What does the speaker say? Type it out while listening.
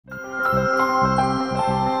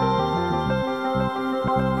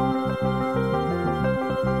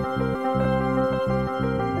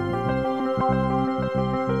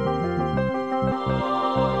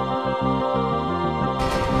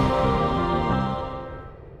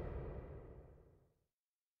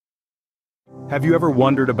Have you ever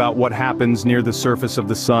wondered about what happens near the surface of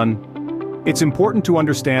the sun? It's important to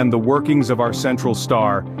understand the workings of our central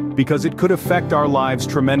star, because it could affect our lives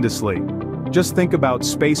tremendously. Just think about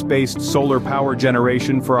space-based solar power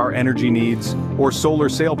generation for our energy needs, or solar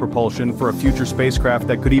sail propulsion for a future spacecraft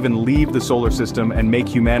that could even leave the solar system and make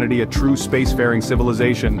humanity a true spacefaring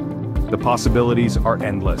civilization. The possibilities are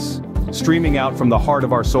endless. Streaming out from the heart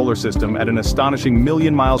of our solar system at an astonishing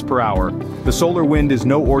million miles per hour, the solar wind is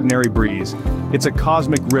no ordinary breeze. It's a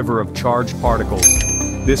cosmic river of charged particles.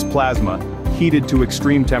 This plasma, heated to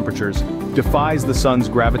extreme temperatures, defies the sun's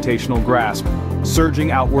gravitational grasp,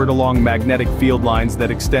 surging outward along magnetic field lines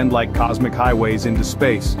that extend like cosmic highways into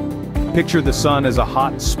space. Picture the sun as a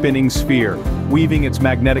hot, spinning sphere, weaving its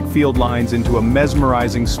magnetic field lines into a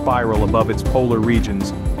mesmerizing spiral above its polar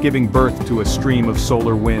regions, giving birth to a stream of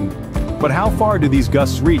solar wind. But how far do these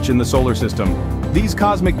gusts reach in the solar system? These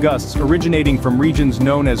cosmic gusts, originating from regions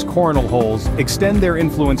known as coronal holes, extend their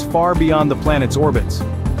influence far beyond the planet's orbits.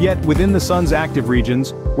 Yet within the sun's active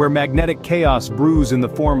regions, where magnetic chaos brews in the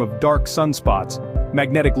form of dark sunspots,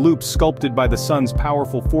 magnetic loops sculpted by the sun's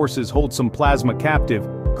powerful forces hold some plasma captive,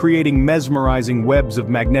 creating mesmerizing webs of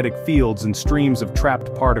magnetic fields and streams of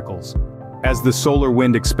trapped particles. As the solar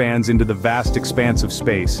wind expands into the vast expanse of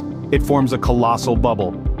space, it forms a colossal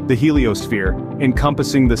bubble, the heliosphere,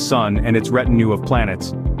 encompassing the sun and its retinue of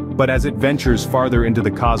planets. But as it ventures farther into the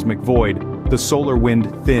cosmic void, the solar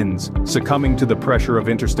wind thins, succumbing to the pressure of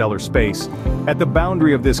interstellar space. At the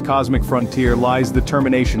boundary of this cosmic frontier lies the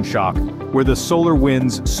termination shock, where the solar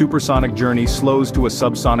wind's supersonic journey slows to a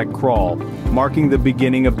subsonic crawl, marking the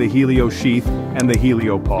beginning of the heliosheath and the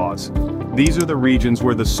heliopause. These are the regions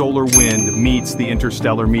where the solar wind meets the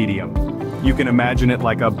interstellar medium. You can imagine it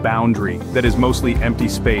like a boundary that is mostly empty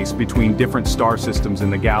space between different star systems in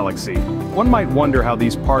the galaxy. One might wonder how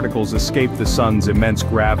these particles escape the sun's immense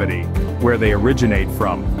gravity, where they originate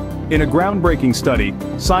from. In a groundbreaking study,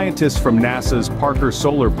 scientists from NASA's Parker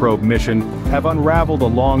Solar Probe mission have unraveled a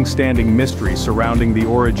long-standing mystery surrounding the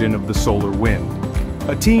origin of the solar wind.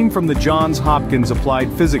 A team from the Johns Hopkins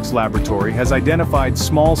Applied Physics Laboratory has identified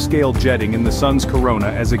small-scale jetting in the sun's corona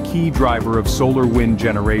as a key driver of solar wind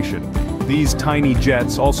generation. These tiny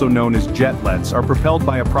jets, also known as jetlets, are propelled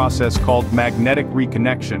by a process called magnetic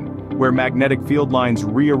reconnection, where magnetic field lines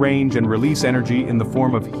rearrange and release energy in the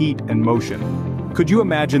form of heat and motion. Could you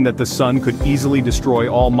imagine that the sun could easily destroy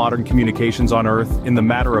all modern communications on Earth in the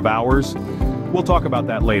matter of hours? We'll talk about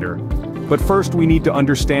that later. But first we need to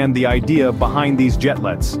understand the idea behind these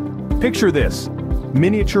jetlets. Picture this: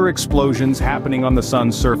 miniature explosions happening on the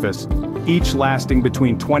sun's surface, each lasting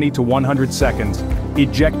between 20 to 100 seconds,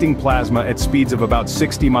 ejecting plasma at speeds of about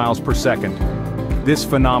 60 miles per second. This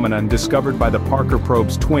phenomenon, discovered by the Parker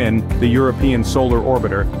probe's twin, the European Solar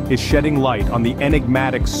Orbiter, is shedding light on the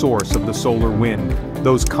enigmatic source of the solar wind,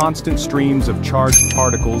 those constant streams of charged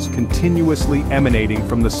particles continuously emanating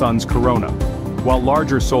from the sun's corona. While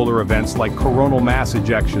larger solar events like coronal mass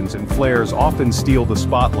ejections and flares often steal the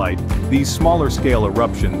spotlight, these smaller-scale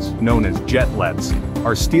eruptions, known as jetlets,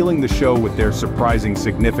 are stealing the show with their surprising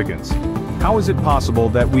significance. How is it possible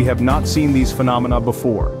that we have not seen these phenomena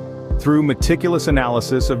before? Through meticulous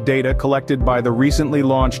analysis of data collected by the recently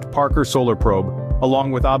launched Parker Solar Probe,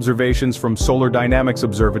 along with observations from Solar Dynamics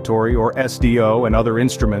Observatory or SDO and other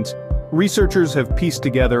instruments, researchers have pieced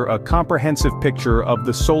together a comprehensive picture of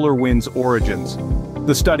the solar wind's origins.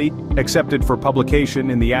 The study, accepted for publication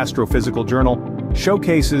in the Astrophysical Journal,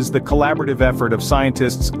 showcases the collaborative effort of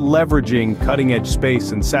scientists leveraging cutting-edge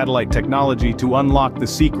space and satellite technology to unlock the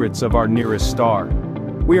secrets of our nearest star.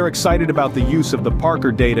 We are excited about the use of the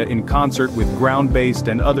Parker data in concert with ground-based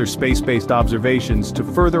and other space-based observations to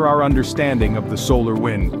further our understanding of the solar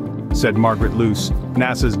wind, said Margaret Luce,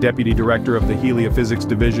 NASA's Deputy Director of the Heliophysics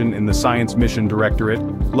Division in the Science Mission Directorate,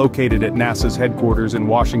 located at NASA's headquarters in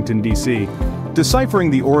Washington, D.C. Deciphering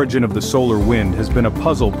the origin of the solar wind has been a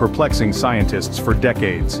puzzle perplexing scientists for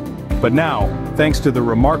decades. But now, thanks to the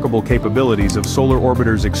remarkable capabilities of Solar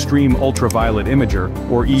Orbiter's Extreme Ultraviolet Imager,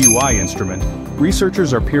 or EUI instrument,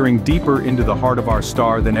 researchers are peering deeper into the heart of our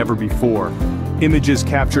star than ever before. Images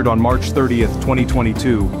captured on March 30,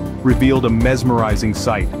 2022, revealed a mesmerizing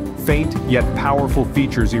sight, faint yet powerful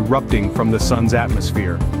features erupting from the sun's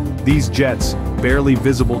atmosphere. These jets, barely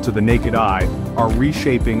visible to the naked eye, are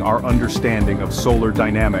reshaping our understanding of solar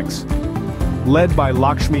dynamics. Led by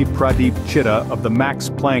Lakshmi Pradeep Chitta of the Max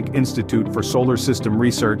Planck Institute for Solar System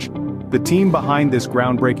Research, the team behind this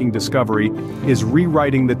groundbreaking discovery is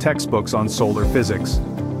rewriting the textbooks on solar physics.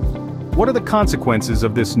 What are the consequences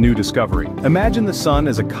of this new discovery? Imagine the sun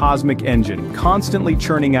as a cosmic engine, constantly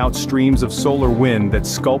churning out streams of solar wind that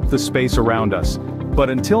sculpt the space around us. But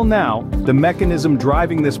until now, the mechanism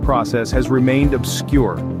driving this process has remained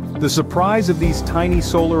obscure. The surprise of these tiny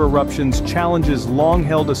solar eruptions challenges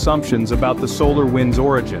long-held assumptions about the solar wind's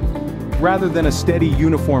origin. Rather than a steady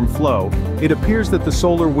uniform flow, it appears that the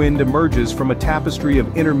solar wind emerges from a tapestry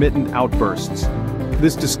of intermittent outbursts.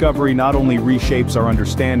 This discovery not only reshapes our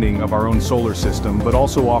understanding of our own solar system but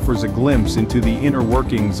also offers a glimpse into the inner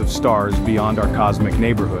workings of stars beyond our cosmic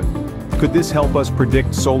neighborhood. Could this help us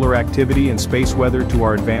predict solar activity and space weather to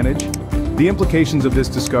our advantage? The implications of this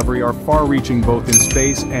discovery are far-reaching both in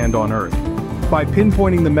space and on Earth. By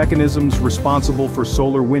pinpointing the mechanisms responsible for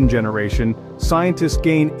solar wind generation, scientists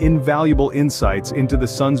gain invaluable insights into the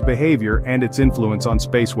sun's behavior and its influence on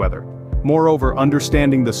space weather. Moreover,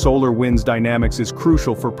 understanding the solar wind's dynamics is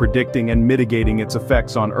crucial for predicting and mitigating its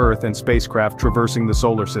effects on Earth and spacecraft traversing the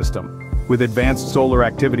solar system. With advanced solar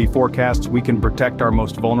activity forecasts, we can protect our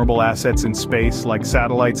most vulnerable assets in space, like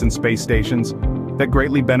satellites and space stations, that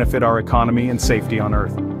greatly benefit our economy and safety on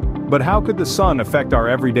Earth. But how could the sun affect our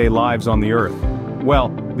everyday lives on the Earth? Well,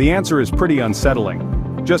 the answer is pretty unsettling.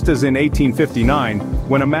 Just as in 1859,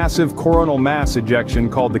 when a massive coronal mass ejection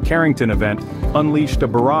called the Carrington event unleashed a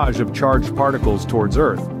barrage of charged particles towards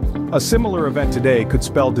Earth. A similar event today could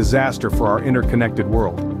spell disaster for our interconnected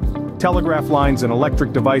world. Telegraph lines and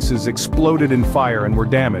electric devices exploded in fire and were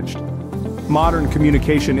damaged. Modern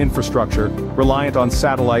communication infrastructure, reliant on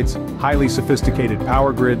satellites, highly sophisticated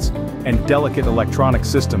power grids, and delicate electronic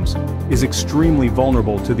systems, is extremely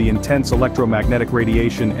vulnerable to the intense electromagnetic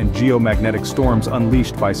radiation and geomagnetic storms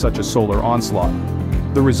unleashed by such a solar onslaught.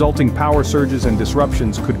 The resulting power surges and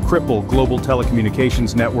disruptions could cripple global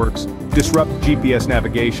telecommunications networks, disrupt GPS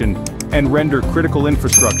navigation, and render critical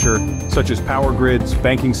infrastructure, such as power grids,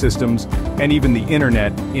 banking systems, and even the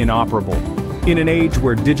internet, inoperable. In an age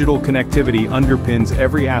where digital connectivity underpins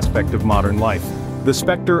every aspect of modern life, the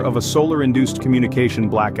specter of a solar-induced communication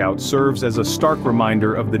blackout serves as a stark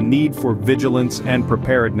reminder of the need for vigilance and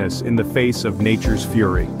preparedness in the face of nature's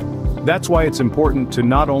fury. That's why it's important to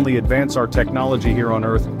not only advance our technology here on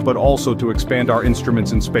Earth, but also to expand our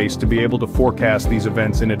instruments in space to be able to forecast these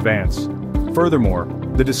events in advance. Furthermore,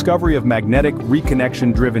 the discovery of magnetic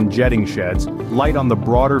reconnection-driven jetting sheds light on the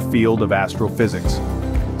broader field of astrophysics.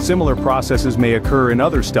 Similar processes may occur in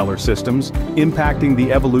other stellar systems, impacting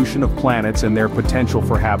the evolution of planets and their potential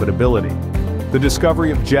for habitability. The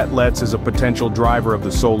discovery of jetlets as a potential driver of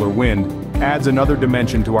the solar wind adds another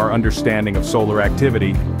dimension to our understanding of solar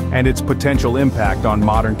activity and its potential impact on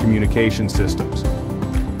modern communication systems.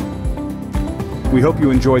 We hope you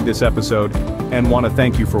enjoyed this episode and want to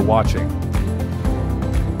thank you for watching.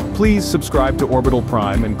 Please subscribe to Orbital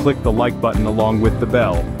Prime and click the like button along with the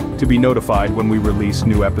bell to be notified when we release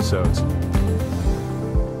new episodes.